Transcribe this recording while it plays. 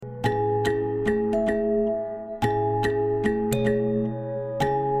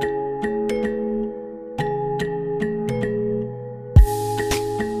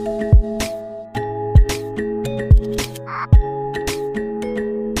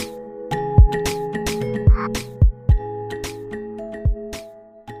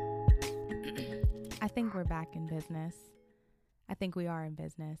back in business. I think we are in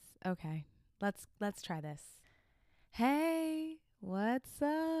business. Okay, let's try this. Hey, what's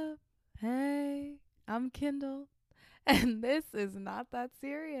up? Hey, I'm Kendall, and this is Not That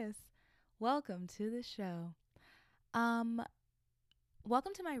Serious. Welcome to the show. Um,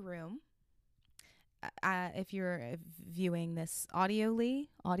 Welcome to my room. If you're viewing this audioly,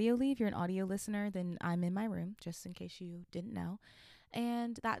 if you're an audio listener, then I'm in my room, just in case you didn't know.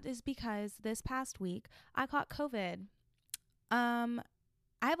 And that is because this past week I caught COVID. I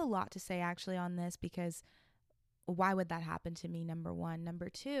have a lot to say actually on this because why would that happen to me? Number one. Number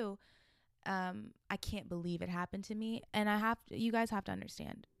two, I can't believe it happened to me. And you guys have to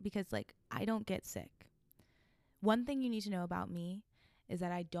understand because I don't get sick. One thing you need to know about me is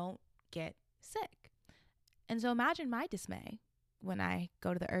that I don't get sick. And so imagine my dismay when I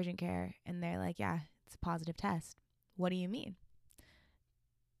go to the urgent care and they're like, yeah, it's a positive test. What do you mean?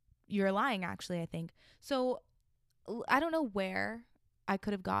 You're lying, actually, I think. So I don't know where I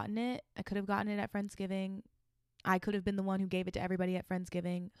could have gotten it. I could have gotten it at Friendsgiving. I could have been the one who gave it to everybody at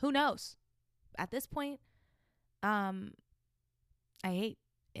Friendsgiving. Who knows? At this point, I hate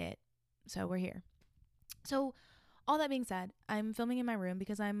it. So we're here. So all that being said, I'm filming in my room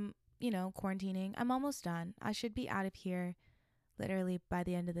because I'm, quarantining. I'm almost done. I should be out of here literally by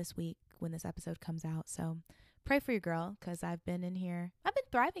the end of this week when this episode comes out. So pray for your girl because I've been in here. I've been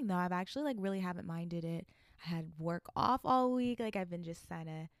thriving though. I've actually really haven't minded it. I had work off all week. I've been just kind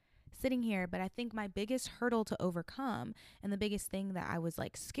of sitting here. But I think my biggest hurdle to overcome and the biggest thing that I was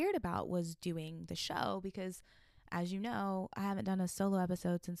scared about was doing the show because as you know, I haven't done a solo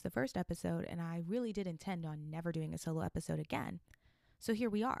episode since the first episode, and I really did intend on never doing a solo episode again. So here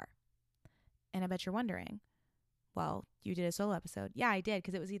we are. And I bet you're wondering, well, you did a solo episode. Yeah, I did,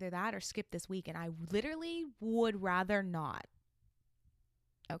 because it was either that or skip this week, and I literally would rather not.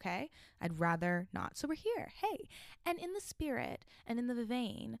 Okay? I'd rather not. So we're here. Hey. And in the spirit and in the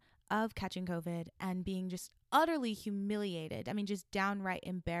vein of catching COVID and being just utterly humiliated, just downright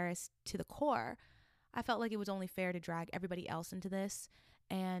embarrassed to the core, I felt like it was only fair to drag everybody else into this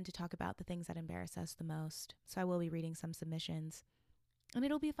and to talk about the things that embarrass us the most. So I will be reading some submissions, and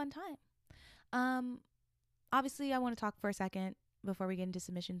it'll be a fun time. Obviously, I want to talk for a second before we get into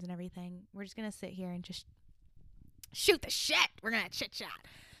submissions and everything. We're just going to sit here and just shoot the shit. We're going to chit chat.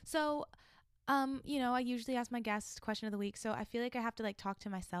 So, I usually ask my guests question of the week. So I feel like I have to talk to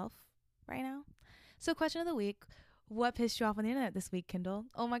myself right now. So question of the week, what pissed you off on the internet this week, Kendall?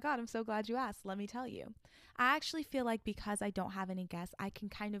 Oh my God, I'm so glad you asked. Let me tell you. I actually feel like because I don't have any guests, I can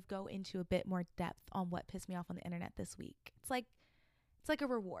kind of go into a bit more depth on what pissed me off on the internet this week. It's like a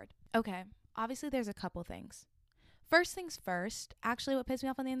reward. Okay. Obviously, there's a couple things. First things first, actually what pissed me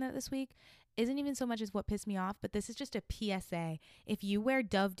off on the internet this week isn't even so much as what pissed me off, but this is just a PSA. If you wear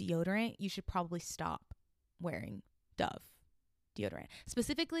Dove deodorant, you should probably stop wearing Dove deodorant.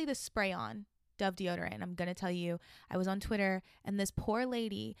 Specifically the spray-on Dove deodorant. I'm going to tell you, I was on Twitter and this poor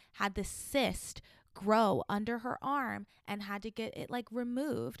lady had this cyst grow under her arm and had to get it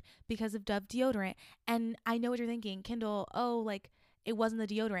removed because of Dove deodorant. And I know what you're thinking, Kendall, it wasn't the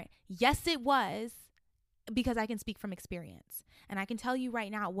deodorant. Yes, it was, because I can speak from experience. And I can tell you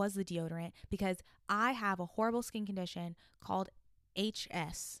right now it was the deodorant because I have a horrible skin condition called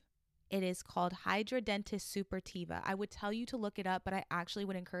HS. It is called Hydradenitis suppurativa. I would tell you to look it up, but I actually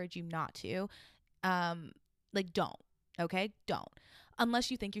would encourage you not to. Don't. Okay? Don't. Unless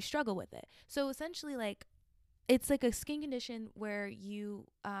you think you struggle with it. So essentially, it's a skin condition where you,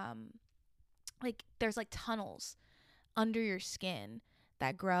 there's tunnels under your skin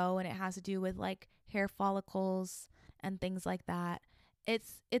that grow, and it has to do with hair follicles and things like that.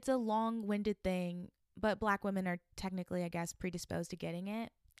 It's a long-winded thing, but Black women are technically, I guess, predisposed to getting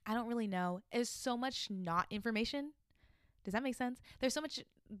it. I don't really know. There's so much not information. Does that make sense? There's so much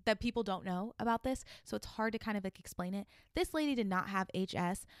that people don't know about this, so it's hard to kind of explain it. This lady did not have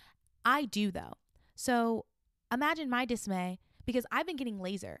HS. I do though. So imagine my dismay because I've been getting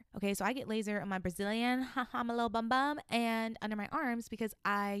laser. Okay, so I get laser on my Brazilian, my little bum bum, and under my arms because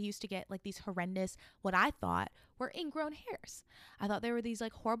I used to get these horrendous, what I thought were ingrown hairs. I thought there were these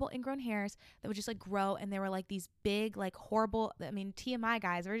horrible ingrown hairs that would just grow, and they were these big, horrible, TMI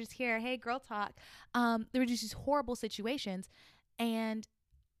guys, we're just here, hey, girl talk. There were just these horrible situations, and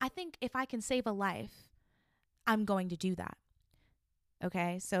I think if I can save a life, I'm going to do that.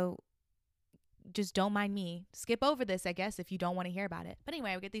 Okay, so just don't mind me. Skip over this, I guess, if you don't want to hear about it. But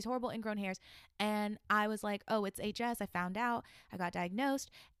anyway, I would get these horrible ingrown hairs, and I was like, oh, it's HS. I found out. I got diagnosed,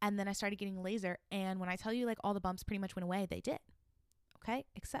 and then I started getting laser. And when I tell you all the bumps pretty much went away, they did. Okay,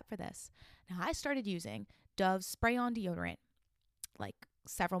 except for this. Now, I started using Dove's spray-on deodorant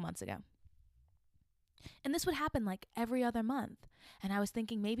several months ago. And this would happen like every other month. And I was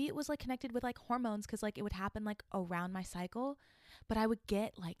thinking maybe it was like connected with like hormones, because like it would happen like around my cycle. But I would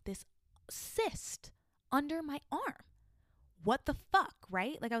get like this cyst under my arm. What the fuck,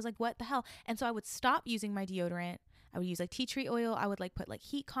 right? Like I was like, what the hell? And so I would stop using my deodorant. I would use like tea tree oil. I would like put like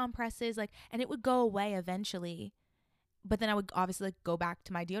heat compresses, like, and it would go away eventually. But then I would obviously like go back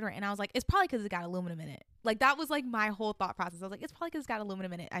to my deodorant, and I was like, it's probably because it got aluminum in it. Like that was like my whole thought process. I was like, it's probably because it's got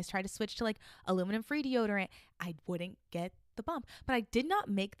aluminum in it. I tried to switch to like aluminum free deodorant. I wouldn't get the bump, but I did not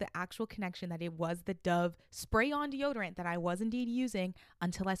make the actual connection that it was the Dove spray on deodorant that I was indeed using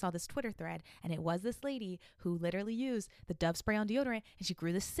until I saw this Twitter thread. And it was this lady who literally used the Dove spray on deodorant, and she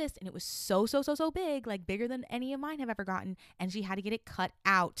grew this cyst, and it was so big, like bigger than any of mine have ever gotten. And she had to get it cut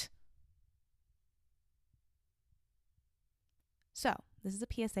out. So this is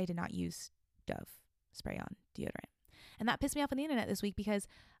a PSA to not use Dove spray on deodorant. And that pissed me off on the internet this week because,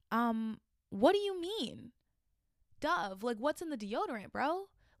 what do you mean? Dove, like what's in the deodorant, bro?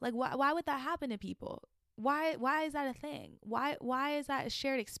 Like why would that happen to people? Why is that a thing? Why is that a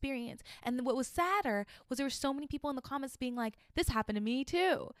shared experience? And what was sadder was there were so many people in the comments being like, this happened to me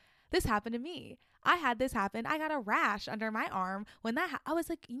too. This happened to me. I had this happen. I got a rash under my arm when I was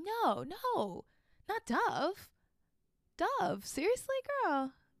like, no, not Dove. Dove, seriously,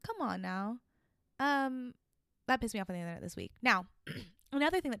 girl, come on now. That pissed me off on the internet this week. Now,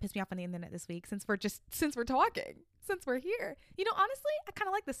 another thing that pissed me off on the internet this week, since we're talking, since we're here, honestly, I kind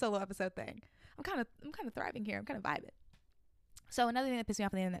of like the solo episode thing. I'm kind of thriving here. I'm kind of vibing. So another thing that pissed me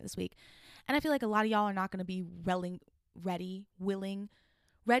off on the internet this week, and I feel like a lot of y'all are not going to be ready, willing,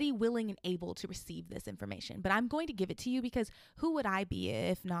 and able to receive this information, but I'm going to give it to you because who would I be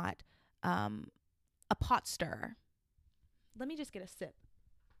if not a pot stirrer? Let me just get a sip.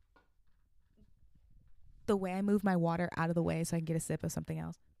 The way I move my water out of the way so I can get a sip of something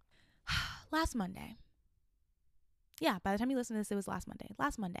else. Last Monday. Yeah, by the time you listen to this, it was last Monday.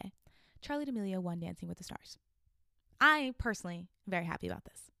 Last Monday, Charli D'Amelio won Dancing with the Stars. I personally am very happy about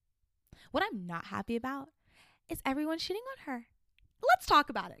this. What I'm not happy about is everyone shitting on her. Let's talk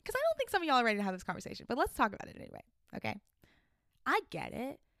about it, because I don't think some of y'all are ready to have this conversation, but let's talk about it anyway, okay? I get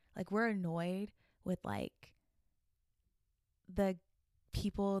it. Like, we're annoyed with, like, the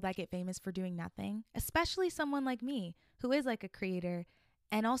people that get famous for doing nothing, especially someone like me who is like a creator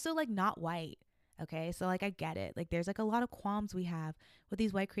and also like not white. Okay. So like, I get it. Like there's like a lot of qualms we have with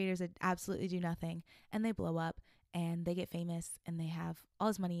these white creators that absolutely do nothing and they blow up and they get famous and they have all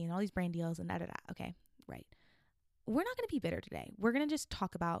this money and all these brand deals and da. Okay. Right. We're not going to be bitter today. We're going to just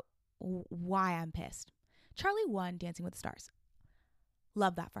talk about why I'm pissed. Charli won Dancing with the Stars.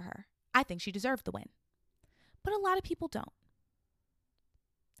 Love that for her. I think she deserved the win, but a lot of people don't.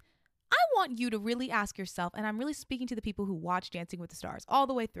 I want you to really ask yourself, and I'm really speaking to the people who watch Dancing with the Stars all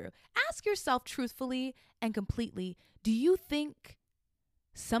the way through. Ask yourself truthfully and completely, do you think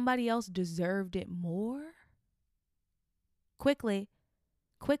somebody else deserved it more? Quickly.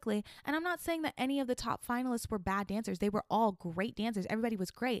 And I'm not saying that any of the top finalists were bad dancers. They were all great dancers. Everybody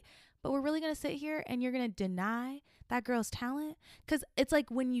was great. But we're really going to sit here and you're going to deny that girl's talent? Because it's like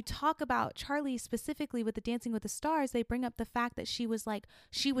when you talk about Charli specifically with the Dancing with the Stars, they bring up the fact that she was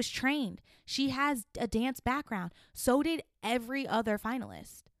trained. She has a dance background. So did every other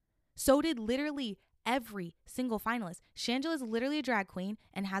finalist. So did literally every single finalist. Shangela is literally a drag queen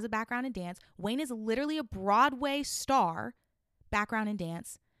and has a background in dance. Wayne is literally a Broadway star, background in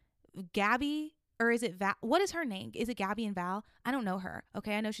dance. Gabby, or is it Val? What is her name? Is it Gabby and Val? I don't know her.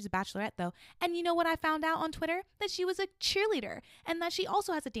 Okay, I know she's a bachelorette though. And you know what I found out on Twitter? That she was a cheerleader and that she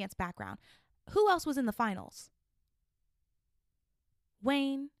also has a dance background. Who else was in the finals?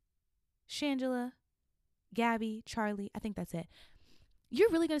 Wayne, Shangela, Gabby, Charli. I think that's it.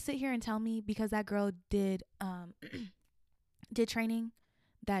 You're really going to sit here and tell me because that girl did did training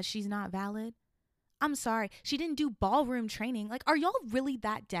that she's not valid? I'm sorry. She didn't do ballroom training. Like, are y'all really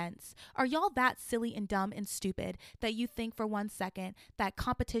that dense? Are y'all that silly and dumb and stupid that you think for 1 second that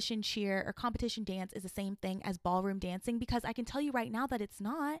competition cheer or competition dance is the same thing as ballroom dancing? Because I can tell you right now that it's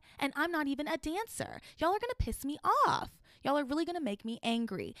not. And I'm not even a dancer. Y'all are going to piss me off. Y'all are really going to make me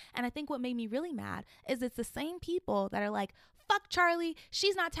angry. And I think what made me really mad is it's the same people that are like, fuck Charli.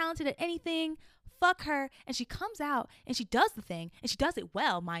 She's not talented at anything. Fuck her. And she comes out and she does the thing and she does it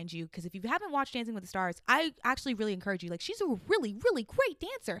well, mind you, because if you haven't watched Dancing with the Stars, I actually really encourage you. Like, she's a really, really great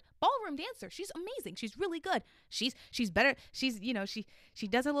dancer, ballroom dancer. She's amazing. She's really good. She's better. She's, you know, she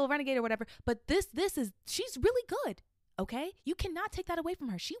does a little renegade or whatever, but she's really good. Okay. You cannot take that away from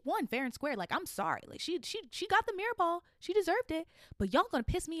her. She won fair and square. Like, I'm sorry. Like she got the mirror ball. She deserved it, but y'all gonna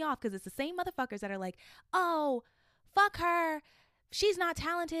piss me off because it's the same motherfuckers that are like, oh, fuck her. she's not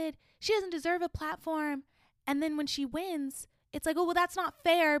talented. She doesn't deserve a platform. And then when she wins, it's like, oh, well, that's not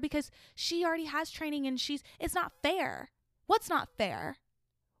fair because she already has training and it's not fair. What's not fair?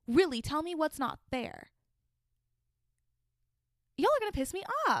 Really, tell me what's not fair. Y'all are going to piss me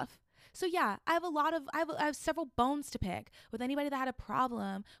off. So yeah, I have several bones to pick with anybody that had a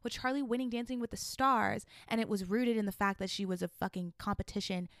problem with Charlie winning Dancing with the Stars, and it was rooted in the fact that she was a fucking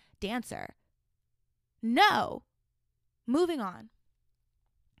competition dancer. No. Moving on.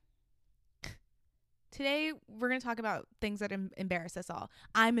 Today, we're going to talk about things that embarrass us all.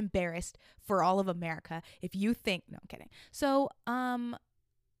 I'm embarrassed for all of America. If you think, no, I'm kidding. So,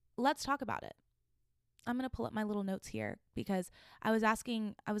 let's talk about it. I'm going to pull up my little notes here because I was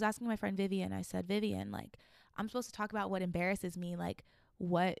asking my friend Vivian. I said, Vivian, like, I'm supposed to talk about what embarrasses me. Like,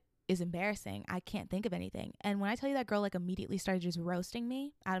 what is embarrassing? I can't think of anything. And when I tell you that girl, like, immediately started just roasting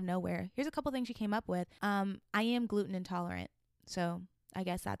me out of nowhere. Here's a couple things she came up with. I am gluten intolerant. So I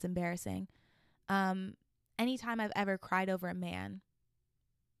guess that's embarrassing. Anytime I've ever cried over a man,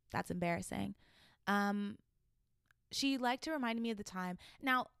 that's embarrassing. She liked to remind me of the time.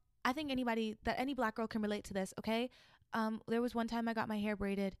 Now, I think any black girl can relate to this, okay? There was one time I got my hair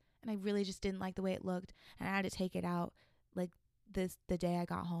braided and I really just didn't like the way it looked, and I had to take it out like the day I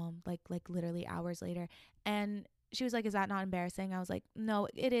got home, like literally hours later. And she was like, "Is that not embarrassing?" I was like, "No,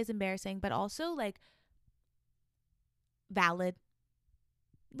 it is embarrassing, but also like valid."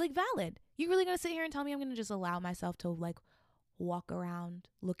 Like valid. You really gonna sit here and tell me I'm gonna just allow myself to like walk around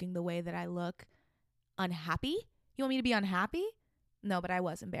looking the way that I look unhappy? You want me to be unhappy? No, but I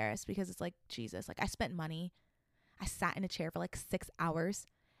was embarrassed because it's like, Jesus, like I spent money. I sat in a chair for like 6 hours.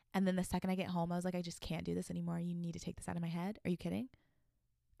 And then the second I get home, I was like, I just can't do this anymore. You need to take this out of my head. Are you kidding?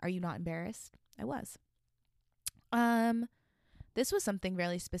 Are you not embarrassed? I was. This was something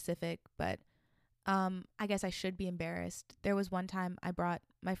really specific, but I guess I should be embarrassed. There was one time I brought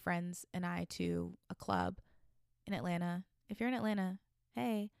my friends and I to a club in Atlanta. If you're in Atlanta,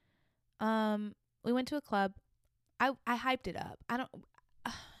 hey. We went to a club. I hyped it up. I don't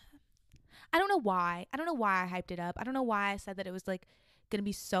know why. I don't know why I hyped it up. I don't know why I said that it was like going to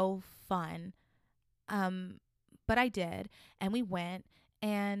be so fun. But I did, and we went,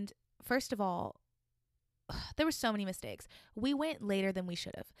 and first of all, there were so many mistakes. We went later than we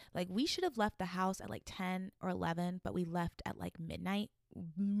should have. Like, we should have left the house at like 10 or 11, but we left at like midnight.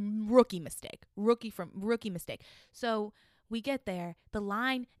 Rookie mistake. Rookie mistake. So we get there. The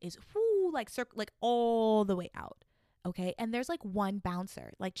line is like all the way out. Okay. And there's like one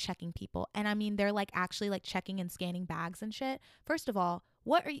bouncer like checking people. And I mean, they're like actually like checking and scanning bags and shit. First of all,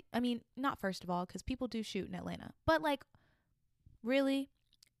 not first of all, because people do shoot in Atlanta, but like, really?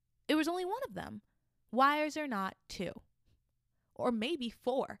 It was only one of them. Why is there not two? Or maybe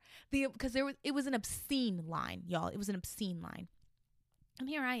four? Because it was an obscene line, y'all. It was an obscene line. And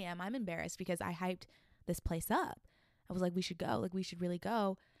here I am. I'm embarrassed because I hyped this place up. I was like, we should go. Like, we should really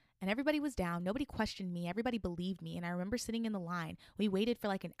go. And everybody was down. Nobody questioned me. Everybody believed me. And I remember sitting in the line. We waited for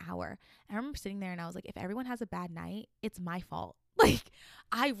like an hour. And I remember sitting there and I was like, if everyone has a bad night, it's my fault. Like,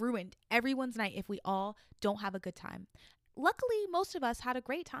 I ruined everyone's night if we all don't have a good time. Luckily, most of us had a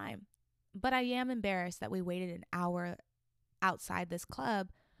great time. But I am embarrassed that we waited an hour outside this club,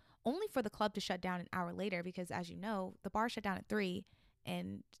 only for the club to shut down an hour later, because as you know, the bar shut down at 3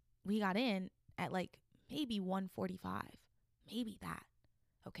 and we got in at like maybe 1:45. Maybe that.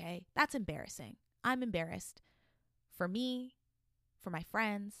 Okay? That's embarrassing. I'm embarrassed for me, for my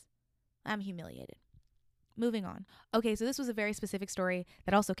friends. I'm humiliated. Moving on. Okay, so this was a very specific story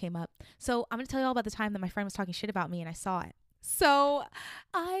that also came up. So I'm going to tell you all about the time that my friend was talking shit about me and I saw it. So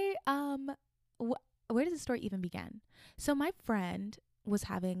where does the story even begin? So my friend was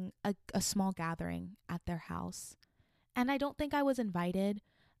having a small gathering at their house, and I don't think I was invited.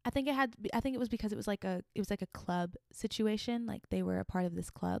 I think it was because it was like a club situation, like they were a part of this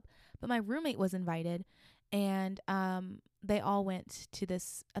club, but my roommate was invited, and they all went to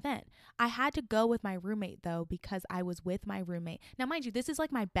this event. I had to go with my roommate though, because I was with my roommate. Now, mind you, this is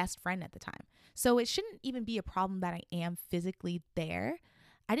like my best friend at the time. So it shouldn't even be a problem that I am physically there.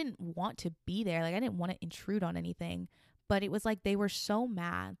 I didn't want to be there. Like, I didn't want to intrude on anything, but it was like they were so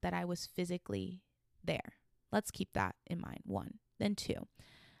mad that I was physically there. Let's keep that in mind. 1. Then 2,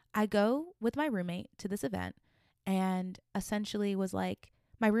 I go with my roommate to this event, and essentially was like,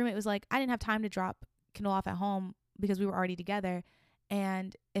 my roommate was like, I didn't have time to drop Kendall off at home because we were already together.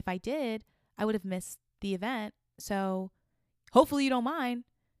 And if I did, I would have missed the event. So hopefully you don't mind.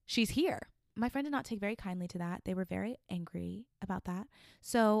 She's here. My friend did not take very kindly to that. They were very angry about that.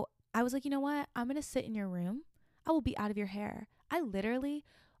 So I was like, you know what? I'm going to sit in your room. I will be out of your hair. I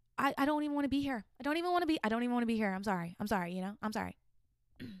I don't even want to be here. I don't even want to be here. I'm sorry. I'm sorry. I'm sorry.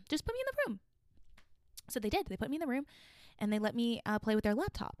 Just put me in the room. So they did. They put me in the room and they let me play with their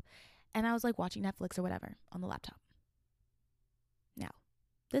laptop. And I was like watching Netflix or whatever on the laptop. Now,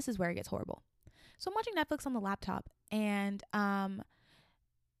 this is where it gets horrible. So I'm watching Netflix on the laptop, and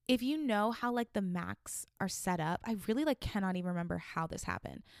if you know how like the Macs are set up, I really like cannot even remember how this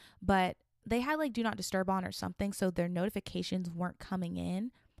happened, but they had like do not disturb on or something, so their notifications weren't coming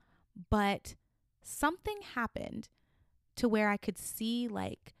in, but something happened to where I could see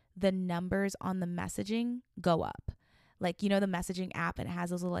like the numbers on the messaging go up. Like, the messaging app, and it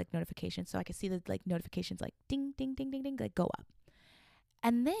has those little like notifications, so I could see the like notifications like ding, ding, ding, ding, ding, like go up.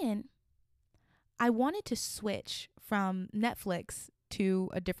 And then I wanted to switch from Netflix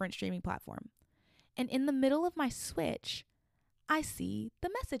to a different streaming platform. And in the middle of my switch, I see the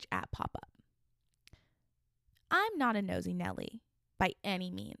message app pop up. I'm not a nosy Nelly by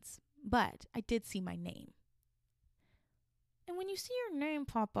any means, but I did see my name. And when you see your name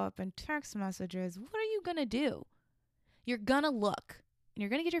pop up in text messages, what are you going to do? You're going to look, and you're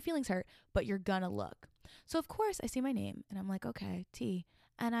going to get your feelings hurt, but you're going to look. So of course I see my name and I'm like, okay, T.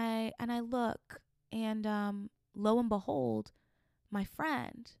 And I look, and lo and behold, my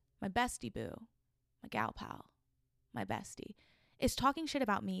friend, my bestie boo, my gal pal, my bestie, is talking shit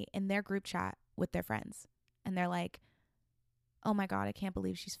about me in their group chat with their friends. And they're like, oh my God, I can't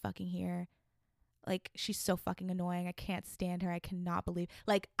believe she's fucking here. Like, she's so fucking annoying. I can't stand her. I cannot believe.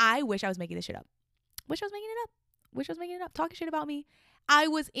 Like, I wish I was making this shit up. Wish I was making it up. Talking shit about me. I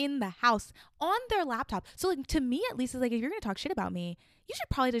was in the house on their laptop. So, like, to me, at least, it's like, if you're going to talk shit about me, you should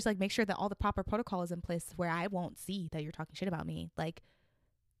probably just, like, make sure that all the proper protocol is in place where I won't see that you're talking shit about me. Like,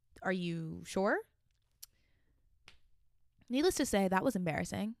 are you sure? Needless to say, that was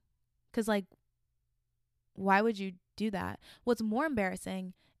embarrassing. Because, like, why would you do that? What's more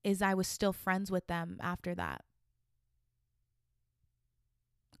embarrassing is I was still friends with them after that.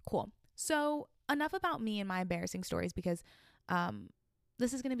 Cool. So enough about me and my embarrassing stories, because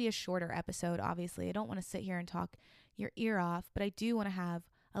this is going to be a shorter episode, obviously. I don't want to sit here and talk your ear off, but I do want to have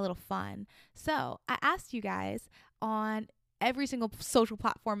a little fun. So I asked you guys on every single social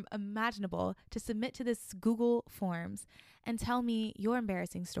platform imaginable to submit to this Google Forms and tell me your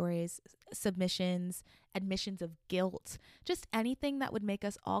embarrassing stories, submissions, admissions of guilt, just anything that would make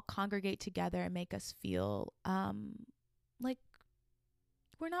us all congregate together and make us feel like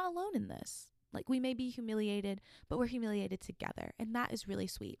we're not alone in this. Like, we may be humiliated, but we're humiliated together. And that is really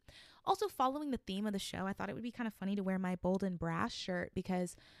sweet. Also, following the theme of the show, I thought it would be kind of funny to wear my Bold and Brass shirt,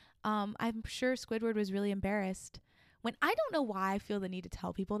 because I'm sure Squidward was really embarrassed. When I don't know why I feel the need to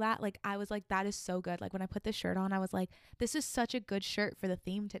tell people that. Like, I was like, that is so good. Like, when I put this shirt on, I was like, this is such a good shirt for the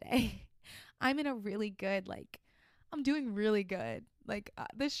theme today. I'm in a really good, like, I'm doing really good. Like,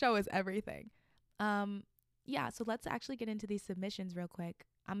 this show is everything. Yeah, so let's actually get into these submissions real quick.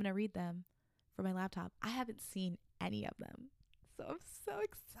 I'm going to read them for my laptop. I haven't seen any of them, so I'm so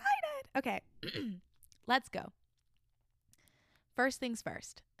excited. Okay, let's go. First things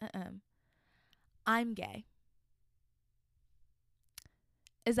first. I'm gay.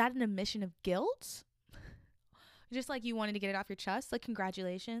 Is that an admission of guilt? Just like you wanted to get it off your chest? Like,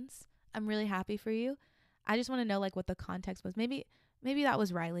 congratulations. I'm really happy for you. I just want to know, like, what the context was. Maybe that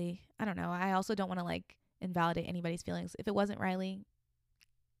was Riley. I don't know. I also don't want to, like, invalidate anybody's feelings. If it wasn't Riley,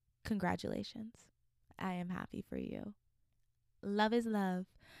 congratulations. I am happy for you. Love is love.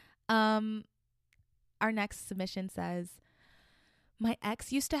 Our next submission says, my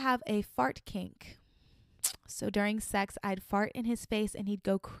ex used to have a fart kink. So during sex, I'd fart in his face and he'd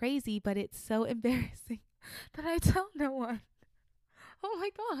go crazy, but it's so embarrassing that I tell no one. Oh my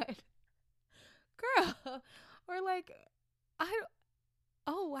God. Girl. Or like,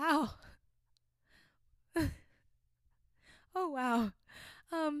 oh wow. Oh wow.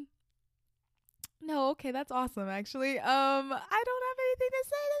 No, okay, that's awesome actually. I don't have anything to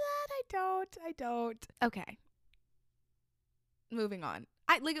say to that. I don't. Okay. Moving on.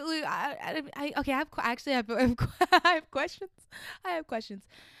 I have questions. I have questions.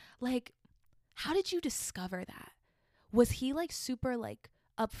 Like, how did you discover that? Was he like super like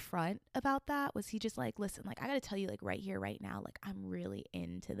upfront about that? Was he just like, listen, like, I got to tell you, like, right here, right now, like, I'm really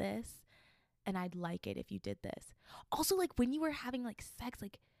into this and I'd like it if you did this. Also, like, when you were having like sex,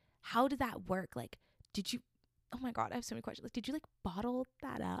 like, how did that work? Like, did you, oh my God, I have so many questions. Like, did you like bottle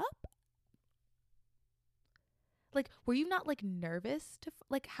that up? Like, were you not like nervous to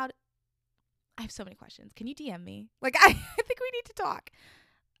like, I have so many questions. Can you DM me? Like, I think we need to talk.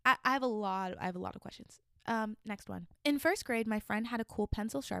 I have a lot of questions. Next one. In first grade, my friend had a cool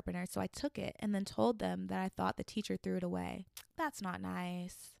pencil sharpener, so I took it and then told them that I thought the teacher threw it away. That's not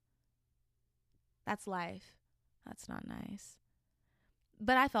nice. That's life. That's not nice.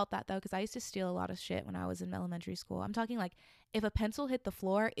 But I felt that though, because I used to steal a lot of shit when I was in elementary school. I'm talking like if a pencil hit the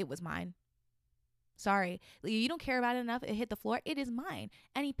floor, it was mine. Sorry. You don't care about it enough. It hit the floor. It is mine.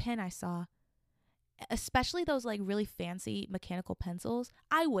 Any pen I saw, especially those like really fancy mechanical pencils,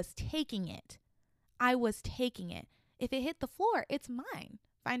 I was taking it. I was taking it. If it hit the floor, it's mine.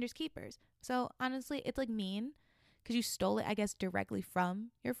 Finders keepers. So honestly, it's like mean because you stole it, I guess, directly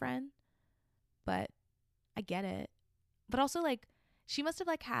from your friend. But I get it. But also like she must have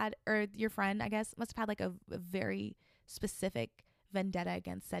like had, or your friend, I guess, must have had like a very specific vendetta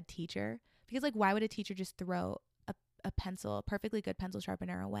against said teacher. Because like why would a teacher just throw a pencil, a perfectly good pencil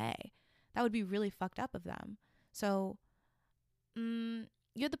sharpener away? That would be really fucked up of them. So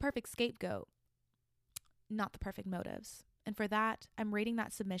you're the perfect scapegoat, not the perfect motives. And for that, I'm rating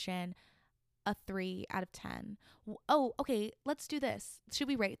that submission a 3 out of 10. Oh, okay, let's do this. Should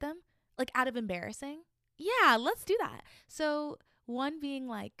we rate them? Like out of embarrassing? Yeah, let's do that. So 1 being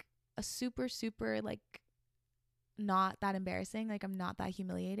like a super, super like not that embarrassing. Like I'm not that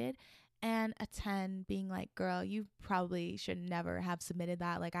humiliated. And a 10 being like, girl, you probably should never have submitted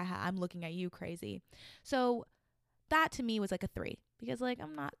that. Like I'm looking at you crazy. So that to me was like a 3 because like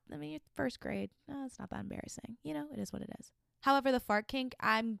you're first grade. It's not that embarrassing. You know, it is what it is. However, the fart kink,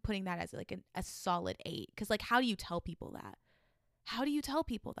 I'm putting that as like a solid 8 because like how do you tell people that? How do you tell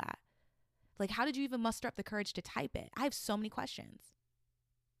people that? Like how did you even muster up the courage to type it? I have so many questions.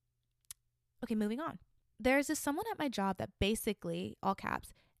 Okay, moving on. There's this someone at my job that basically, all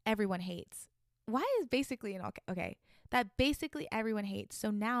caps, everyone hates. Why is basically in all okay? That basically everyone hates.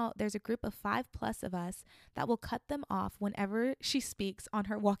 So now there's a group of 5+ of us that will cut them off whenever she speaks on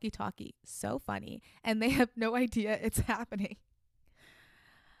her walkie-talkie. So funny. And they have no idea it's happening.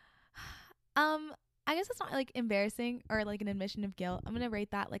 I guess it's not like embarrassing or like an admission of guilt. I'm going to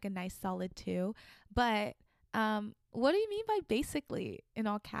rate that like a nice solid 2. But what do you mean by basically in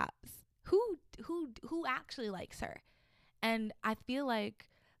all caps? Who actually likes her? And I feel like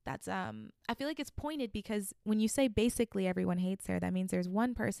that's I feel like it's pointed because when you say basically everyone hates her, that means there's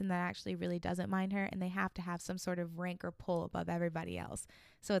one person that actually really doesn't mind her and they have to have some sort of rank or pull above everybody else.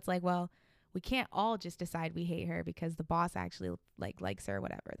 So it's like, well, we can't all just decide we hate her because the boss actually likes her,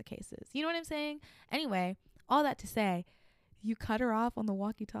 whatever the case is. You know what I'm saying? Anyway, all that to say, you cut her off on the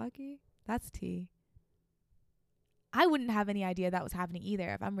walkie-talkie? That's tea. I wouldn't have any idea that was happening either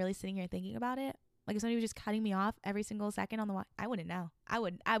if I'm really sitting here thinking about it. Like if somebody was just cutting me off every single second on the I wouldn't know. I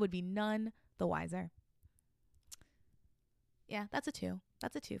would be none the wiser. Yeah, that's a 2.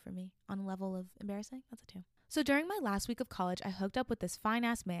 That's a 2 for me on a level of embarrassing. That's a 2. So during my last week of college, I hooked up with this fine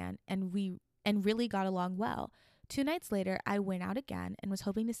ass man and really got along well. 2 nights later, I went out again and was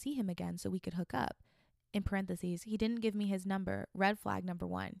hoping to see him again so we could hook up. In parentheses, he didn't give me his number. Red flag number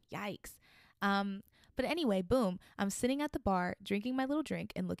 1. Yikes. But anyway, boom, I'm sitting at the bar, drinking my little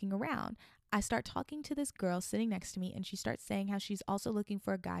drink and looking around. I start talking to this girl sitting next to me and she starts saying how she's also looking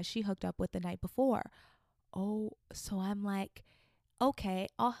for a guy she hooked up with the night before. Oh, so I'm like, okay,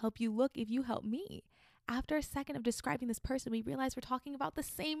 I'll help you look if you help me. After a second of describing this person, we realize we're talking about the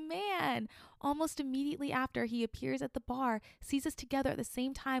same man. Almost immediately after, he appears at the bar, sees us together at the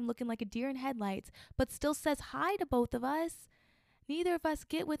same time looking like a deer in headlights, but still says hi to both of us. Neither of us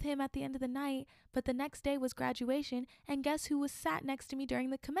get with him at the end of the night, but the next day was graduation, and guess who was sat next to me during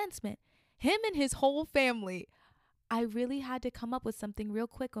the commencement? Him and his whole family. I really had to come up with something real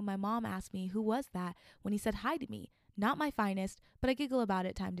quick when my mom asked me who was that when he said hi to me. Not my finest, but I giggle about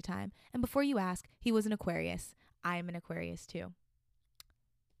it time to time. And before you ask, he was an Aquarius. I am an Aquarius too.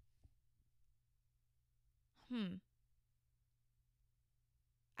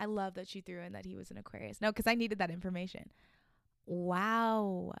 I love that she threw in that he was an Aquarius. No, because I needed that information.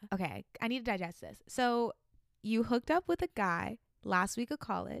 Wow. Okay, I need to digest this. So you hooked up with a guy last week of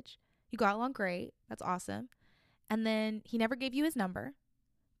college. You got along great. That's awesome. And then he never gave you his number,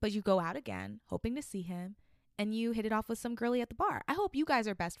 but you go out again, hoping to see him, and you hit it off with some girly at the bar. I hope you guys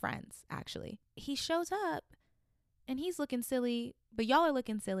are best friends, actually. He shows up, and he's looking silly, but y'all are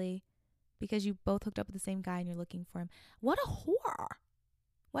looking silly because you both hooked up with the same guy and you're looking for him. What a whore.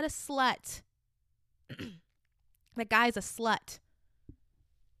 What a slut. That guy's a slut.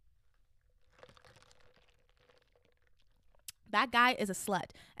 That guy is a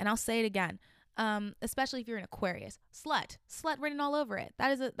slut. And I'll say it again. Especially if you're an Aquarius. Slut written all over it.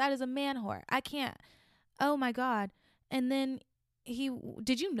 That is a man whore. I can't. Oh my God. And then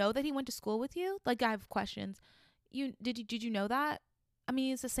did you know that he went to school with you? Like, I have questions. Did you know that? I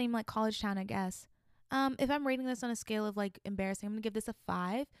mean, it's the same like college town, I guess. If I'm rating this on a scale of like embarrassing, I'm gonna give this a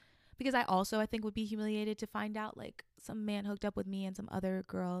 5 because I think would be humiliated to find out like some man hooked up with me and some other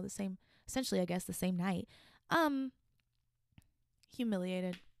girl essentially, I guess, the same night.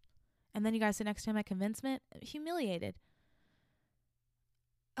 Humiliated. And then you guys sit next to him at commencement. Humiliated.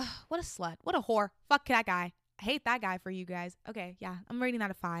 Ugh, what a slut. What a whore. Fuck that guy. I hate that guy for you guys. Okay, yeah. I'm rating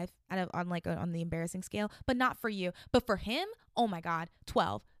that a 5 on the embarrassing scale, but not for you. But for him, oh my God,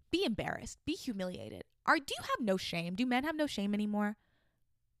 12. Be embarrassed. Be humiliated. Do you have no shame? Do men have no shame anymore?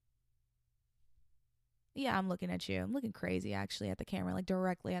 Yeah, I'm looking at you. I'm looking crazy actually at the camera, like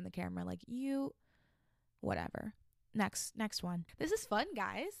directly on the camera. Like you, whatever. Next one. This is fun,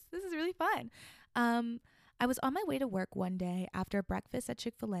 guys. This is really fun. I was on my way to work one day after breakfast at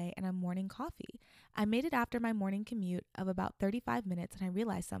Chick-fil-A and a morning coffee. I made it after my morning commute of about 35 minutes and I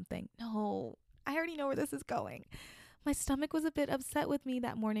realized something. No, I already know where this is going. My stomach was a bit upset with me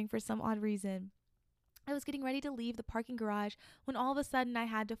that morning for some odd reason. I was getting ready to leave the parking garage when all of a sudden I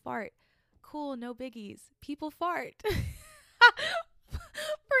had to fart. Cool, no biggies. People fart. For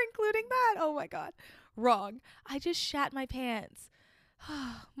including that. Oh my God. Wrong. I just shat my pants.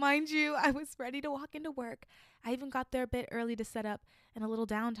 Mind you, I was ready to walk into work. I even got there a bit early to set up and a little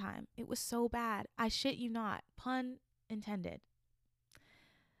downtime. It was so bad. I shit you not. Pun intended.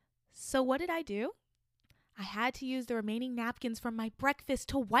 So what did I do? I had to use the remaining napkins from my breakfast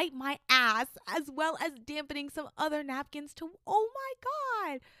to wipe my ass, as well as dampening some other napkins to, oh my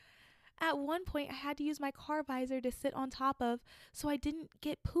God. At one point, I had to use my car visor to sit on top of so I didn't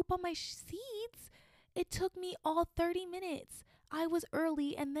get poop on my seats. It took me all 30 minutes. I was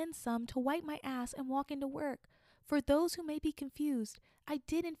early and then some to wipe my ass and walk into work. For those who may be confused, I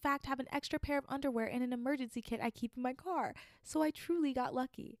did in fact have an extra pair of underwear and an emergency kit I keep in my car, so I truly got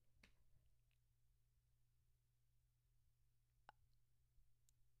lucky.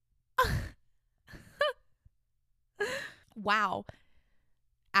 Wow.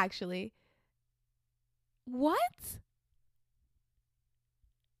 Actually. What?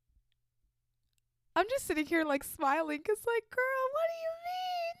 I'm just sitting here like smiling because like, girl,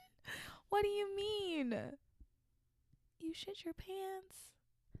 what do you mean? You shit your pants?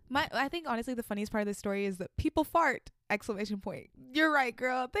 I think honestly the funniest part of this story is that people fart! Exclamation point. You're right,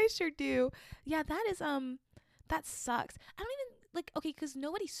 girl. They sure do. Yeah, that sucks. I don't even like, okay, because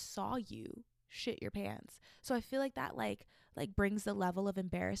nobody saw you shit your pants. So I feel like that like brings the level of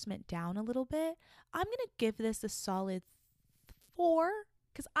embarrassment down a little bit. I'm gonna give this a solid 4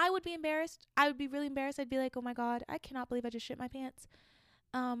 because I would be embarrassed. I would be really embarrassed. I'd be like, oh my God, I cannot believe I just shit my pants.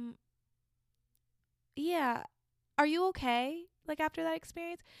 Yeah. Are you okay? Like after that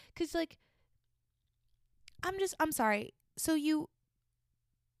experience? Because like, I'm sorry. So you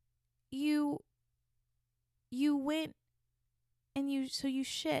went and you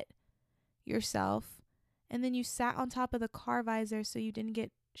shit yourself and then you sat on top of the car visor so you didn't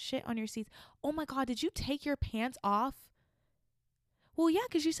get shit on your seats. Oh my God, did you take your pants off? Well, yeah,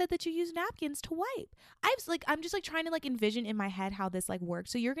 because you said that you use napkins to wipe. I'm just like trying to like envision in my head how this like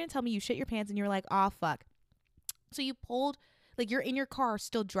works. So you're gonna tell me you shit your pants and you're like, oh fuck. So you pulled, like you're in your car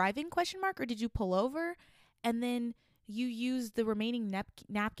still driving, question mark, or did you pull over and then you used the remaining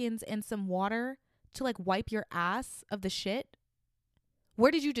napkins and some water to like wipe your ass of the shit?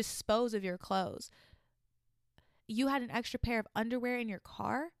 Where did you dispose of your clothes? You had an extra pair of underwear in your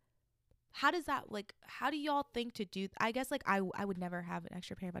car? How does that, like, how do y'all think to do? I guess, like, I would never have an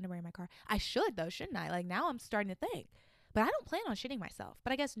extra pair of underwear in my car. I should, though, shouldn't I? Like, now I'm starting to think. But I don't plan on shitting myself.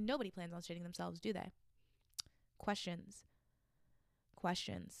 But I guess nobody plans on shitting themselves, do they? Questions.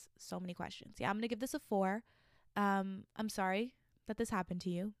 So many questions. Yeah, I'm going to give this a 4. I'm sorry that this happened to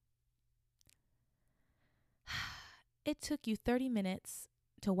you. It took you 30 minutes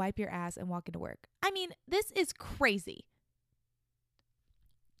to wipe your ass and walk into work. I mean, this is crazy.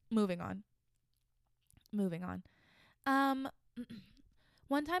 Moving on.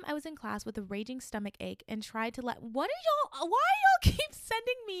 One time I was in class with a raging stomach ache and tried to why y'all keep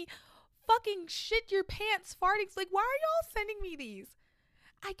sending me fucking shit your pants fartings? Like, why are y'all sending me these?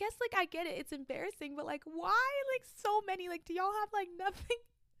 I guess, like, I get it. It's embarrassing, but, like, why, like, so many? Like, do y'all have, like,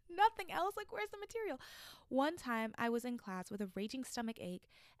 nothing else? Like, where's the material? One time I was in class with a raging stomach ache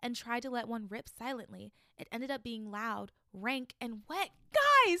and tried to let one rip silently. It ended up being loud, rank, and wet.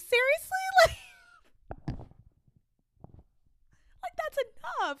 Guys, seriously? Like that's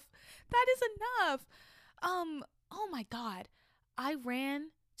enough. That is enough. Oh my God. I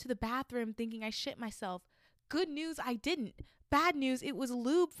ran to the bathroom thinking I shit myself. Good news, I didn't. Bad news, it was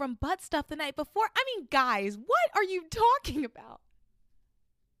lube from butt stuff the night before. I mean, guys, what are you talking about?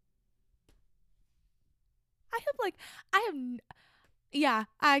 Yeah,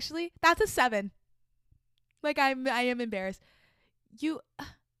 actually, that's a 7. Like, I am embarrassed. Oh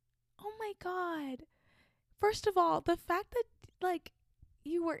my God. First of all, the fact that like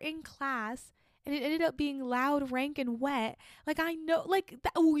you were in class and it ended up being loud, rank, and wet. Like, I know, like,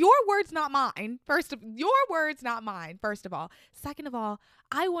 your words, not mine. Your words, not mine, first of all. Second of all,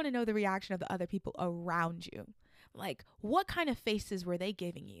 I want to know the reaction of the other people around you. Like, what kind of faces were they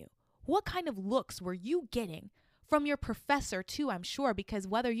giving you? What kind of looks were you getting from your professor, too, I'm sure, because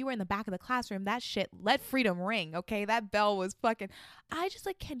whether you were in the back of the classroom, that shit, let freedom ring, okay? That bell was fucking, I just,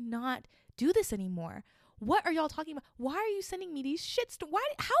 like, cannot do this anymore. What are y'all talking about? Why are you sending me these shits? How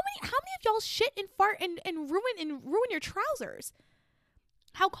many of y'all shit and fart and ruin your trousers?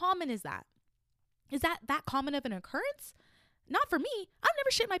 How common is that? Is that common of an occurrence? Not for me. I've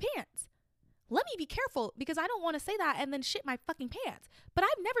never shit my pants. Let me be careful, because I don't want to say that and then shit my fucking pants. But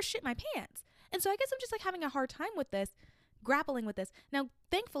I've never shit my pants. And so I guess I'm just like having a hard time with this, grappling with this. Now,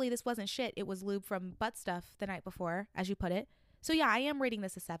 thankfully, this wasn't shit. It was lube from butt stuff the night before, as you put it. So yeah, I am rating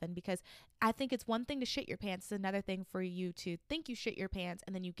this a 7, because I think it's one thing to shit your pants. It's another thing for you to think you shit your pants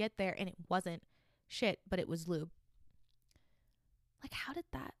and then you get there and it wasn't shit, but it was lube. Like, how did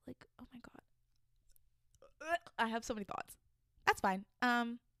that, like, oh my God. I have so many thoughts. That's fine.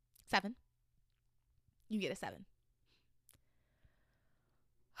 7. You get a 7.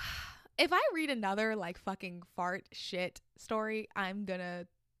 If I read another like fucking fart shit story, I'm gonna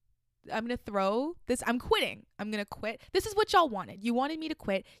throw this. I'm quitting. I'm gonna quit. This is what y'all wanted. You wanted me to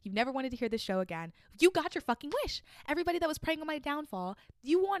quit. You never wanted to hear this show again. You got your fucking wish. Everybody that was praying on my downfall,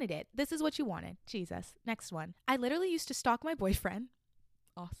 you wanted it. This is what you wanted. Jesus. Next one. I literally used to stalk my boyfriend.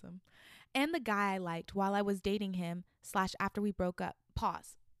 Awesome. And the guy I liked while I was dating him / after we broke up.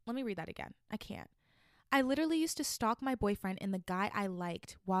 Pause. Let me read that again. I can't. I literally used to stalk my boyfriend and the guy I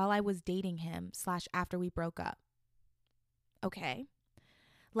liked while I was dating him / after we broke up. Okay.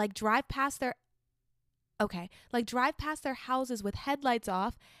 Like drive past their houses with headlights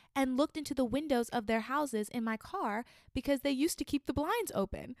off and looked into the windows of their houses in my car because they used to keep the blinds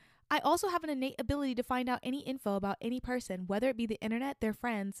open. I also have an innate ability to find out any info about any person, whether it be the internet, their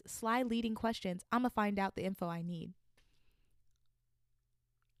friends, sly leading questions. I'm gonna find out the info I need.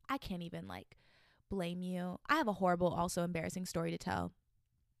 I can't even like blame you. I have a horrible, also embarrassing story to tell.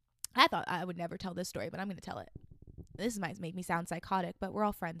 I thought I would never tell this story, but I'm going to tell it. This might make me sound psychotic, but we're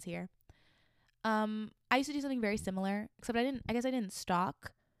all friends here. I used to do something very similar, except I guess I didn't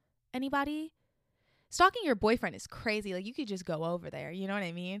stalk anybody. Stalking your boyfriend is crazy. Like, you could just go over there. You know what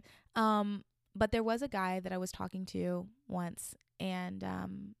I mean? But there was a guy that I was talking to once, and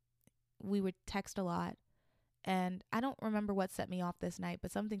we would text a lot. And I don't remember what set me off this night,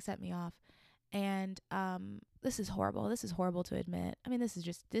 but something set me off. And this is horrible. This is horrible to admit. I mean, this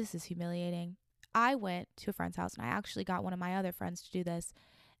is humiliating. I went to a friend's house, and I actually got one of my other friends to do this.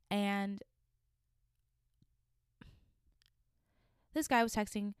 And this guy was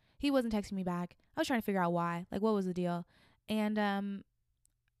texting. He wasn't texting me back. I was trying to figure out why. Like, what was the deal? And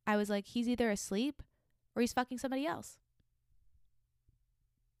I was like, he's either asleep or he's fucking somebody else.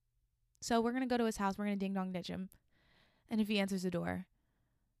 So we're going to go to his house. We're going to ding dong ditch him. And if he answers the door,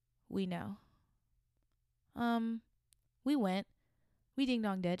 we know. We went. We ding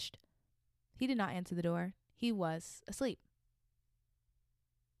dong ditched. He did not answer the door. He was asleep.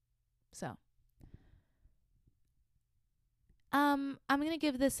 So, I'm going to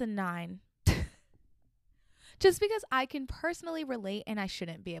give this a 9. Just because I can personally relate and I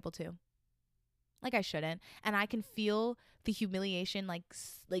shouldn't be able to. Like, I shouldn't. And I can feel the humiliation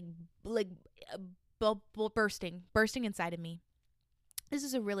bursting inside of me. This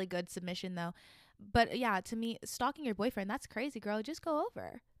is a really good submission, though. But yeah, to me, stalking your boyfriend, that's crazy, girl. Just go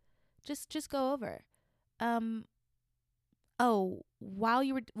over. Just go over. Oh, while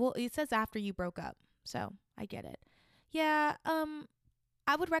you were, well, it says after you broke up. So I get it. Yeah.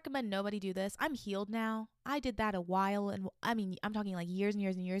 I would recommend nobody do this. I'm healed now. I did that a while. And I mean, I'm talking like years and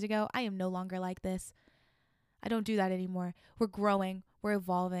years and years ago. I am no longer like this. I don't do that anymore. We're growing. We're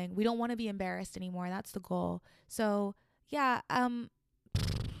evolving. We don't want to be embarrassed anymore. That's the goal. So yeah, I'm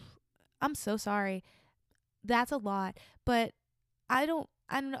so sorry. That's a lot, but I don't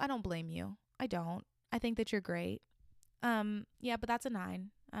blame you. I don't. I think that you're great. Yeah, but that's a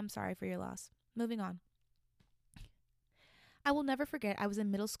 9. I'm sorry for your loss. Moving on. I will never forget, I was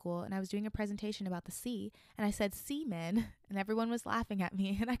in middle school and I was doing a presentation about the sea, and I said seamen, and everyone was laughing at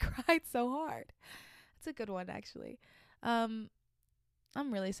me, and I cried so hard. That's a good one, actually. I'm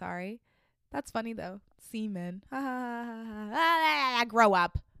really sorry. That's funny, though. Seamen. Grow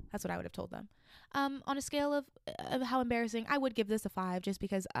up. That's what I would have told them. On a scale of how embarrassing, I would give this a 5, just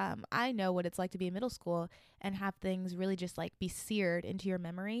because I know what it's like to be in middle school and have things really just like be seared into your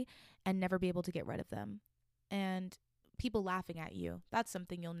memory and never be able to get rid of them. And people laughing at you, that's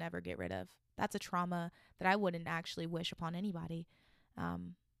something you'll never get rid of. That's a trauma that I wouldn't actually wish upon anybody.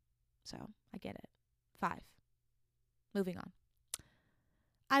 So I get it. 5. Moving on.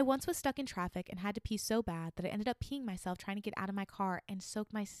 I once was stuck in traffic and had to pee so bad that I ended up peeing myself trying to get out of my car and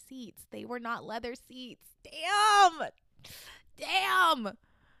soaked my seats. They were not leather seats. Damn.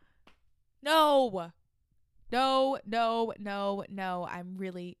 No.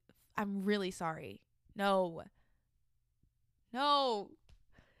 I'm really sorry. No.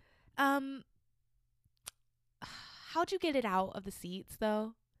 How'd you get it out of the seats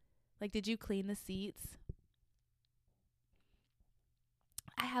though? Like, did you clean the seats?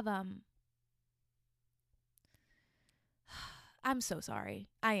 I have, I'm so sorry.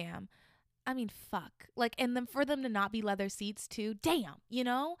 I am. I mean, fuck. Like, and then for them to not be leather seats too. Damn, you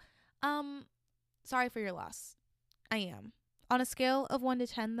know? Sorry for your loss. I am. On a scale of 1 to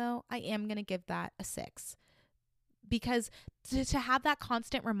 10 though, I am going to give that a 6. Because to have that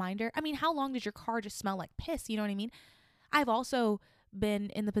constant reminder, I mean, how long did your car just smell like piss? You know what I mean? I've also been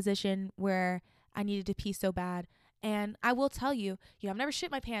in the position where I needed to pee so bad. And I will tell you, I've never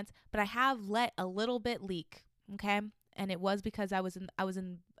shit my pants, but I have let a little bit leak. Okay. And it was because I was in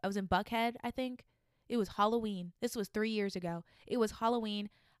Buckhead, I think. It was Halloween. This was 3 years ago. It was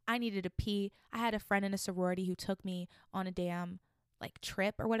Halloween. I needed to pee. I had a friend in a sorority who took me on a damn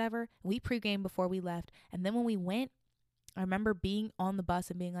trip or whatever. We pre-gamed before we left. And then when we went, I remember being on the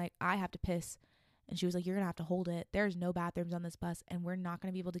bus and being like, I have to piss. And she was like, you're going to have to hold it. There's no bathrooms on this bus. And we're not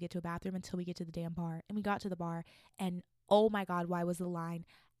going to be able to get to a bathroom until we get to the damn bar. And we got to the bar. And oh my God, why was the line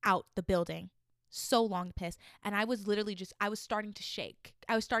out the building? So long to piss. And I was literally I was starting to shake.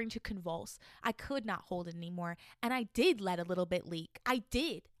 I was starting to convulse. I could not hold it anymore. And I did let a little bit leak. I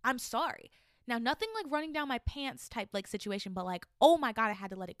did. I'm sorry. Now, nothing like running down my pants type situation, but oh my God, I had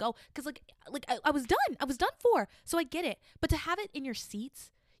to let it go. Because I was done. I was done for. So I get it. But to have it in your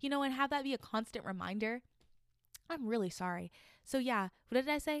seats, and have that be a constant reminder, I'm really sorry. So yeah, what did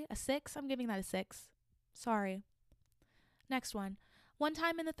I say? A 6? I'm giving that a 6. Sorry. Next one. One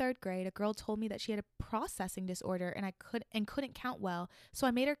time in the 3rd grade, a girl told me that she had a processing disorder and couldn't count well. So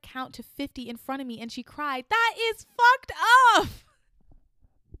I made her count to 50 in front of me and she cried. That is fucked up.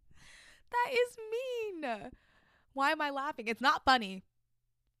 That is mean. Why am I laughing? It's not funny.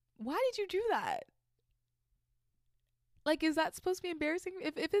 Why did you do that? Is that supposed to be embarrassing?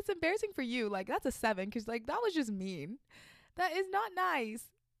 If it's embarrassing for you, that's a 7 because that was just mean. That is not nice.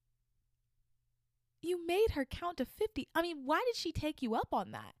 You made her count to 50. I mean, why did she take you up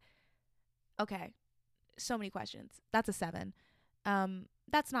on that? Okay. So many questions. That's a 7.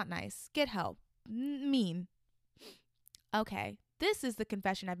 That's not nice. Get help. Mean. Okay. This is the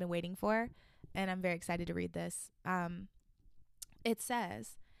confession I've been waiting for, and I'm very excited to read this. It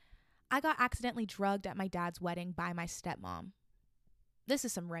says, I got accidentally drugged at my dad's wedding by my stepmom. This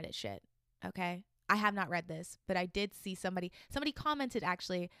is some Reddit shit, okay? I have not read this, but I did see somebody commented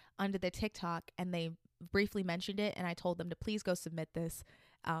actually under the TikTok, and they briefly mentioned it, and I told them to please go submit this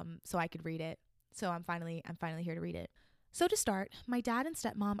so I could read it. So I'm finally here to read it. So to start, my dad and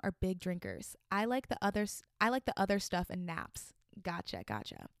stepmom are big drinkers. I like the other stuff and naps. Gotcha.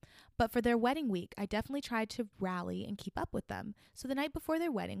 But for their wedding week, I definitely tried to rally and keep up with them. So the night before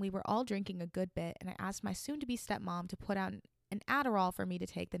their wedding, we were all drinking a good bit, and I asked my soon-to-be stepmom to put out an Adderall for me to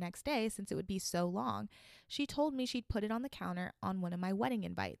take the next day since it would be so long. She told me she'd put it on the counter on one of the wedding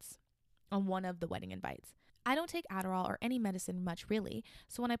invites. I don't take Adderall or any medicine much really,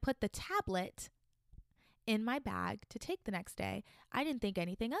 so when I put the tablet in my bag to take the next day, I didn't think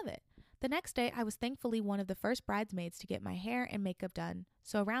anything of it. The next day, I was thankfully one of the first bridesmaids to get my hair and makeup done.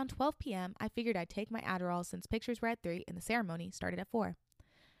 So around 12 p.m., I figured I'd take my Adderall since pictures were at 3 and the ceremony started at 4.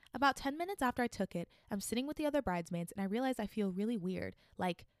 About 10 minutes after I took it, I'm sitting with the other bridesmaids and I realize I feel really weird.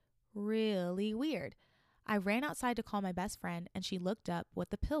 Really weird. I ran outside to call my best friend and she looked up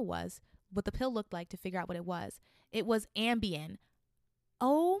what the pill looked like to figure out what it was. It was Ambien.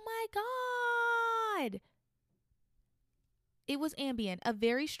 Oh my God. It was Ambien, a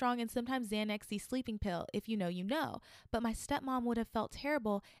very strong and sometimes Xanax-y sleeping pill. If you know, you know. But my stepmom would have felt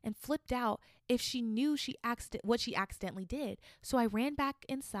terrible and flipped out if she knew what she accidentally did. So I ran back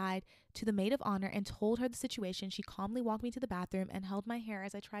inside to the maid of honor and told her the situation. She calmly walked me to the bathroom and held my hair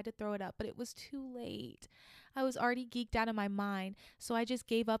as I tried to throw it up, but it was too late. I was already geeked out of my mind, so I just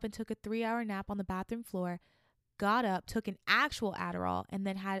gave up and took a 3-hour nap on the bathroom floor. Got up, took an actual Adderall, and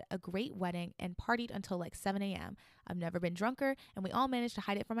then had a great wedding and partied until 7 a.m. I've never been drunker, and we all managed to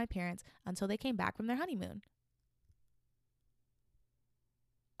hide it from my parents until they came back from their honeymoon.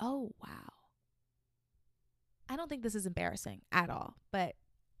 Oh, wow. I don't think this is embarrassing at all, but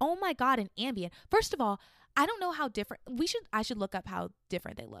oh my God, an Ambien. First of all, I don't know how different, I should look up how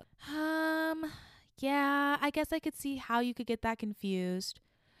different they look. Yeah, I guess I could see how you could get that confused.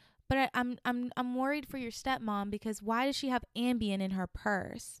 But I'm worried for your stepmom because why does she have Ambien in her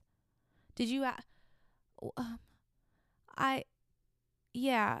purse? Did you um, I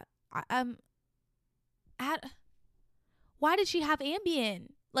yeah, at why did she have Ambien?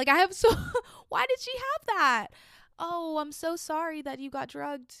 Like I have so why did she have that? Oh, I'm so sorry that you got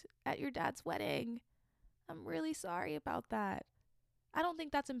drugged at your dad's wedding. I'm really sorry about that. I don't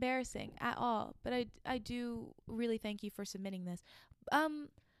think that's embarrassing at all, but I do really thank you for submitting this. Um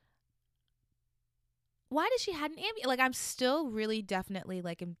why does she had an Ambien? Like I'm still really definitely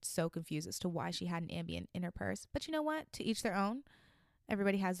like I'm so confused as to why she had an Ambien in her purse. But you know what? To each their own.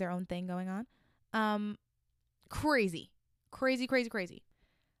 Everybody has their own thing going on. Um crazy. Crazy, crazy, crazy.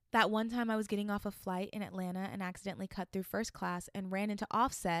 That one time I was getting off a flight in Atlanta and accidentally cut through first class and ran into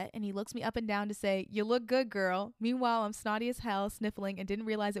Offset, and he looks me up and down to say, "You look good, girl." Meanwhile, I'm snotty as hell, sniffling, and didn't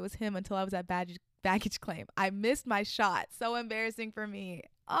realize it was him until I was at baggage claim. I missed my shot. So embarrassing for me.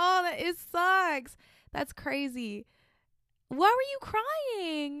 Oh, that is sucks. That's crazy. Why were you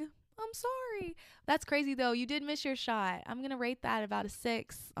crying? I'm sorry. That's crazy though. You did miss your shot. I'm going to rate that about a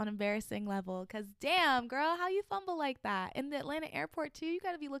 6 on embarrassing level cuz damn, girl, how you fumble like that? In the Atlanta airport too? You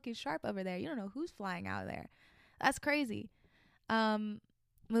got to be looking sharp over there. You don't know who's flying out of there. That's crazy.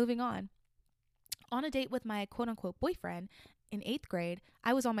 Moving on. On a date with my quote unquote boyfriend in 8th grade,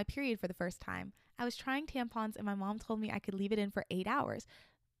 I was on my period for the first time. I was trying tampons and my mom told me I could leave it in for 8 hours.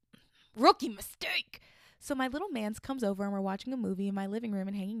 Rookie mistake. So my little man's comes over and we're watching a movie in my living room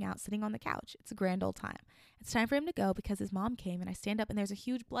and hanging out, sitting on the couch. It's a grand old time. It's time for him to go because his mom came, and I stand up and there's a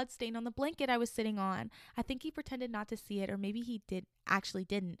huge blood stain on the blanket I was sitting on. I think he pretended not to see it, or maybe he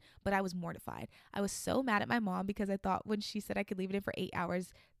didn't, but I was mortified. I was so mad at my mom because I thought when she said I could leave it in for 8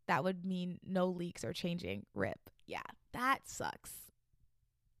 hours, that would mean no leaks or changing. Rip. Yeah, that sucks.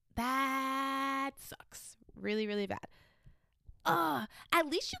 That sucks. Really, really bad. At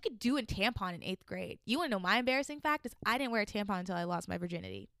least you could do a tampon in 8th grade. You want to know my embarrassing fact is I didn't wear a tampon until I lost my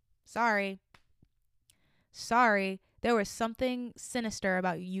virginity. Sorry. There was something sinister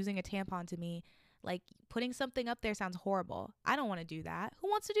about using a tampon to me. Like putting something up there sounds horrible. I don't want to do that. Who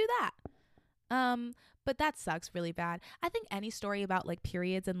wants to do that? But that sucks really bad. I think any story about like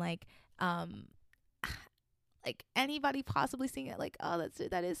periods and like anybody possibly seeing it, like, oh,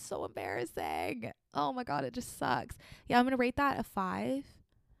 that is so embarrassing. Oh my god, it just sucks. Yeah, I'm gonna rate that a 5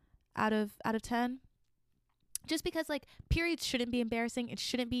 out of 10. Just because like periods shouldn't be embarrassing, it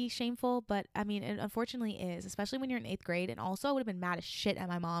shouldn't be shameful, but I mean it unfortunately is, especially when you're in 8th grade. And also I would have been mad as shit at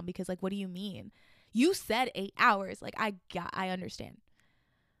my mom because like, what do you mean? You said 8 hours. Like I understand.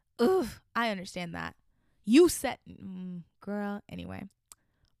 Ugh, I understand that. You said, girl. Anyway,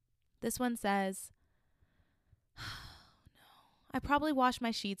 this one says, I probably wash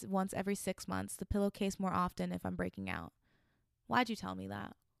my sheets once every 6 months, the pillowcase more often if I'm breaking out. Why'd you tell me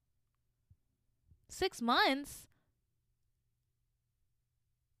that? 6 months?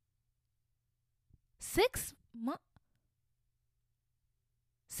 6 months?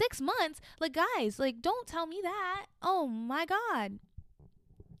 6 months? Like, guys, like, don't tell me that. Oh my god.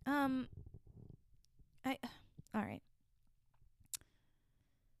 All right.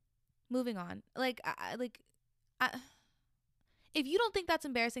 Moving on. If you don't think that's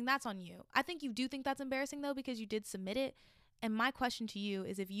embarrassing, that's on you. I think you do think that's embarrassing though, because you did submit it. And my question to you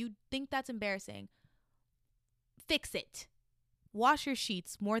is, if you think that's embarrassing, fix it. Wash your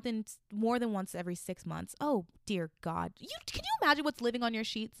sheets more than once every 6 months. Oh dear God. Can you imagine what's living on your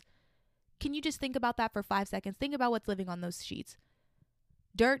sheets? Can you just think about that for 5 seconds? Think about what's living on those sheets.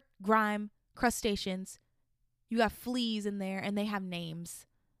 Dirt, grime, crustaceans. You got fleas in there and they have names.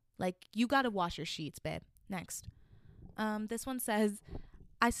 Like, you got to wash your sheets, babe. Next. This one says,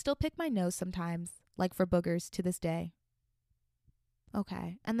 I still pick my nose sometimes, like for boogers to this day.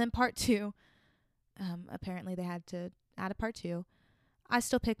 Okay. And then part 2, apparently they had to add a part 2. I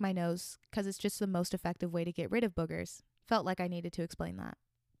still pick my nose because it's just the most effective way to get rid of boogers. Felt like I needed to explain that.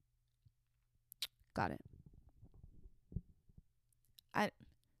 Got it.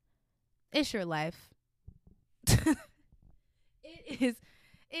 It's your life. It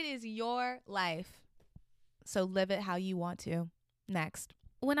is your life. So live it how you want to. Next.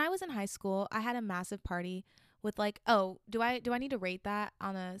 When I was in high school, I had a massive party with like, oh, do I need to rate that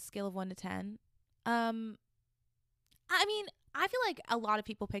on a scale of 1 to 10? I mean, I feel like a lot of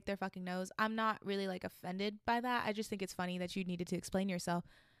people pick their fucking nose. I'm not really like offended by that. I just think it's funny that you needed to explain yourself.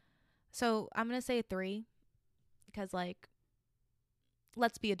 So I'm going to say a 3 because like,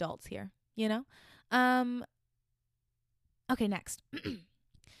 let's be adults here, you know? Okay, next.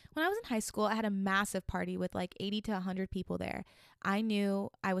 When I was in high school, I had a massive party with like 80 to 100 people there. I knew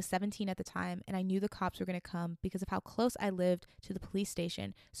I was 17 at the time, and I knew the cops were going to come because of how close I lived to the police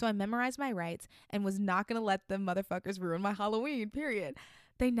station. So I memorized my rights and was not going to let them motherfuckers ruin my Halloween, period.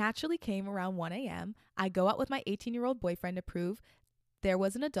 They naturally came around 1 a.m. I go out with my 18-year-old boyfriend to prove there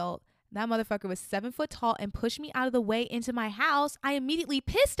was an adult. That motherfucker was 7 foot tall and pushed me out of the way into my house. I immediately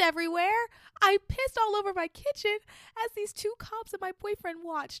pissed everywhere. I pissed all over my kitchen as these two cops and my boyfriend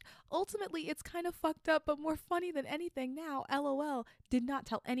watched. Ultimately, it's kind of fucked up, but more funny than anything now. LOL. Did not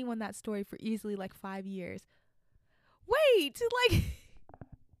tell anyone that story for easily like 5 years. Wait, like,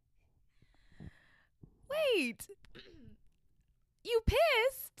 wait. You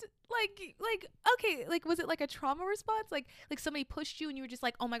pissed? Like, okay, like, was it like a trauma response? Like somebody pushed you and you were just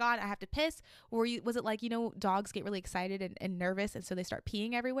like, oh my God, I have to piss? Or was it like, dogs get really excited and nervous and so they start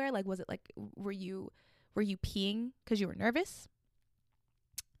peeing everywhere? Like, was it like, were you peeing because you were nervous?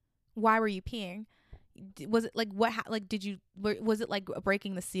 Why were you peeing? Was it like, was it like a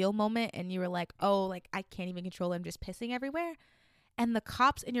breaking the seal moment and you were like, oh, like, I can't even control it, I'm just pissing everywhere? And the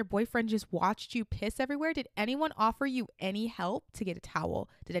cops and your boyfriend just watched you piss everywhere? Did anyone offer you any help to get a towel?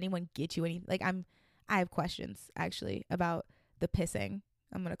 Did anyone get you any? Like, I have questions actually about the pissing.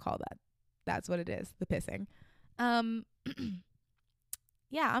 I'm gonna call that's what it is, the pissing.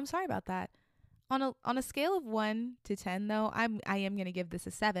 Yeah, I'm sorry about that. On a scale of 1 to 10, though, I am gonna give this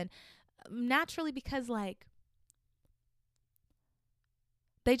a 7, naturally, because like,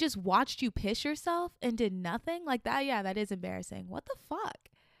 they just watched you piss yourself and did nothing like that. Yeah, that is embarrassing. What the fuck?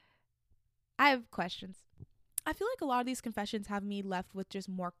 I have questions. I feel like a lot of these confessions have me left with just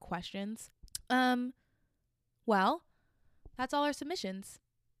more questions. Well, that's all our submissions.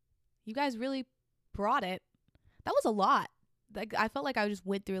 You guys really brought it. That was a lot. Like, I felt like I just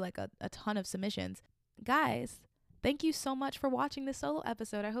went through like a ton of submissions. Guys, thank you so much for watching this solo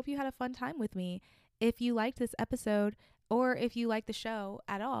episode. I hope you had a fun time with me. If you liked this episode, or if you like the show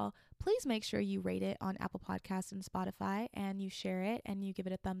at all, please make sure you rate it on Apple Podcasts and Spotify, and you share it, and you give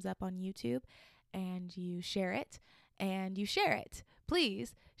it a thumbs up on YouTube, and you share it, and you share it.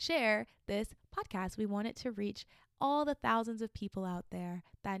 Please share this podcast. We want it to reach all the thousands of people out there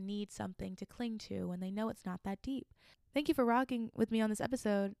that need something to cling to when they know it's not that deep. Thank you for rocking with me on this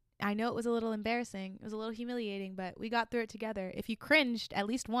episode. I know it was a little embarrassing. It was a little humiliating, but we got through it together. If you cringed at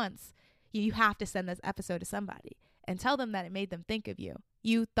least once, you have to send this episode to somebody and tell them that it made them think of you.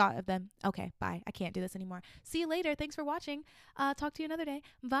 You thought of them. Okay, bye. I can't do this anymore. See you later. Thanks for watching. Talk to you another day.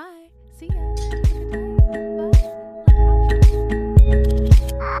 Bye. See ya. Bye.